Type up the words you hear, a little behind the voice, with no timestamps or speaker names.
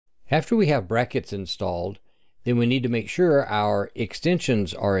After we have brackets installed, then we need to make sure our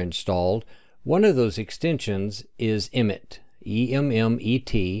extensions are installed. One of those extensions is Emmet,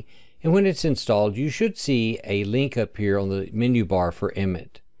 E-M-M-E-T, and when it's installed, you should see a link up here on the menu bar for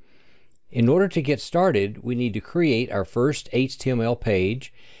Emmet. In order to get started, we need to create our first HTML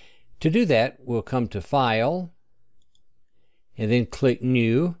page. To do that, we'll come to File, and then click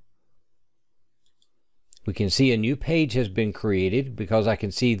New. We can see a new page has been created because I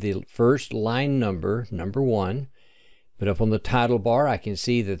can see the first line number, number 1. But up on the title bar, I can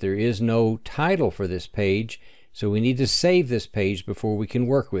see that there is no title for this page, so we need to save this page before we can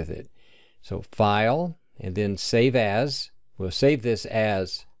work with it. So File, and then Save As. We'll save this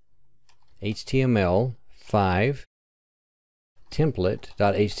as HTML5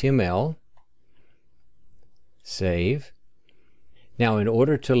 template.html. Save. Now, in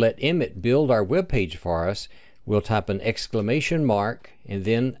order to let Emmet build our web page for us, we'll type an exclamation mark and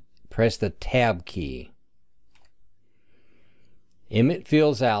then press the Tab key. Emmet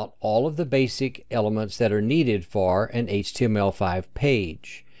fills out all of the basic elements that are needed for an HTML5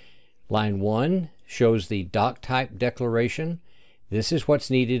 page. Line 1 shows the doc type declaration. This is what's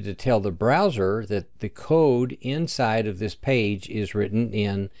needed to tell the browser that the code inside of this page is written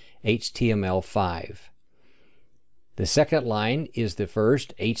in HTML5. The second line is the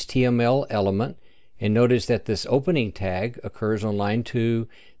first HTML element, and notice that this opening tag occurs on line 2.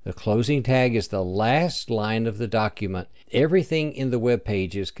 The closing tag is the last line of the document. Everything in the web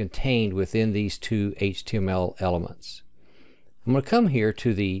page is contained within these 2 HTML elements. I'm going to come here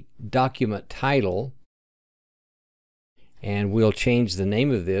to the document title, and we'll change the name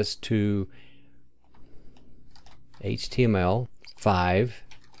of this to HTML5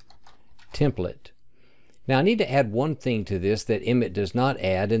 template. Now, I need to add one thing to this that Emmet does not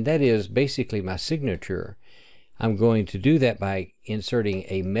add, and that is basically my signature. I'm going to do that by inserting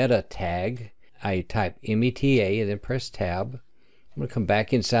a meta tag. I type META and then press Tab. I'm going to come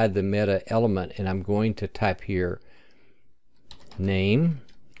back inside the meta element, and I'm going to type here name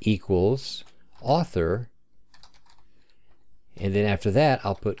equals author, and then after that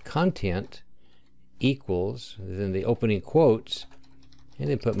I'll put content equals, then the opening quotes, and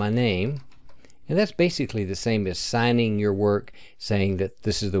then put my name. And that's basically the same as signing your work, saying that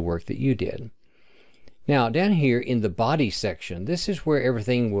this is the work that you did. Now, down here in the body section, this is where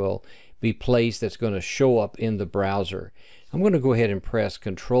everything will be placed that's going to show up in the browser. I'm going to go ahead and press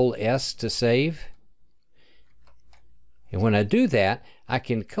Control-S to save. And when I do that, I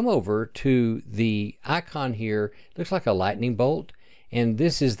can come over to the icon here. Looks like a lightning bolt. And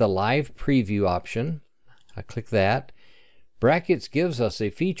this is the live preview option. I click that. Brackets gives us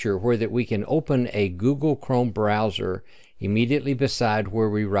a feature where that we can open a Google Chrome browser immediately beside where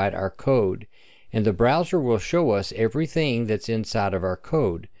we write our code. And the browser will show us everything that's inside of our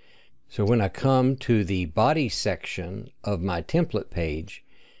code. So when I come to the body section of my template page,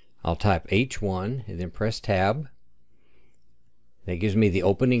 I'll type H1 and then press Tab. That gives me the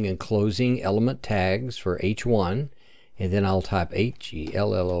opening and closing element tags for H1. And then I'll type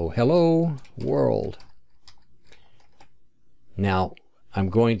HELLO, hello world. Now, I'm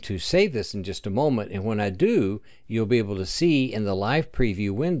going to save this in just a moment, and when I do, you'll be able to see in the live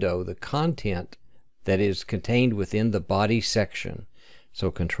preview window the content that is contained within the body section.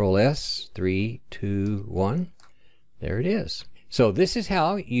 So Control-S, 3, 2, 1, there it is. So this is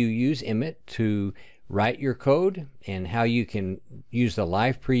how you use Emmet to write your code, and how you can use the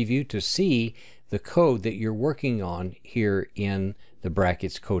live preview to see the code that you're working on here in the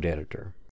Brackets code editor.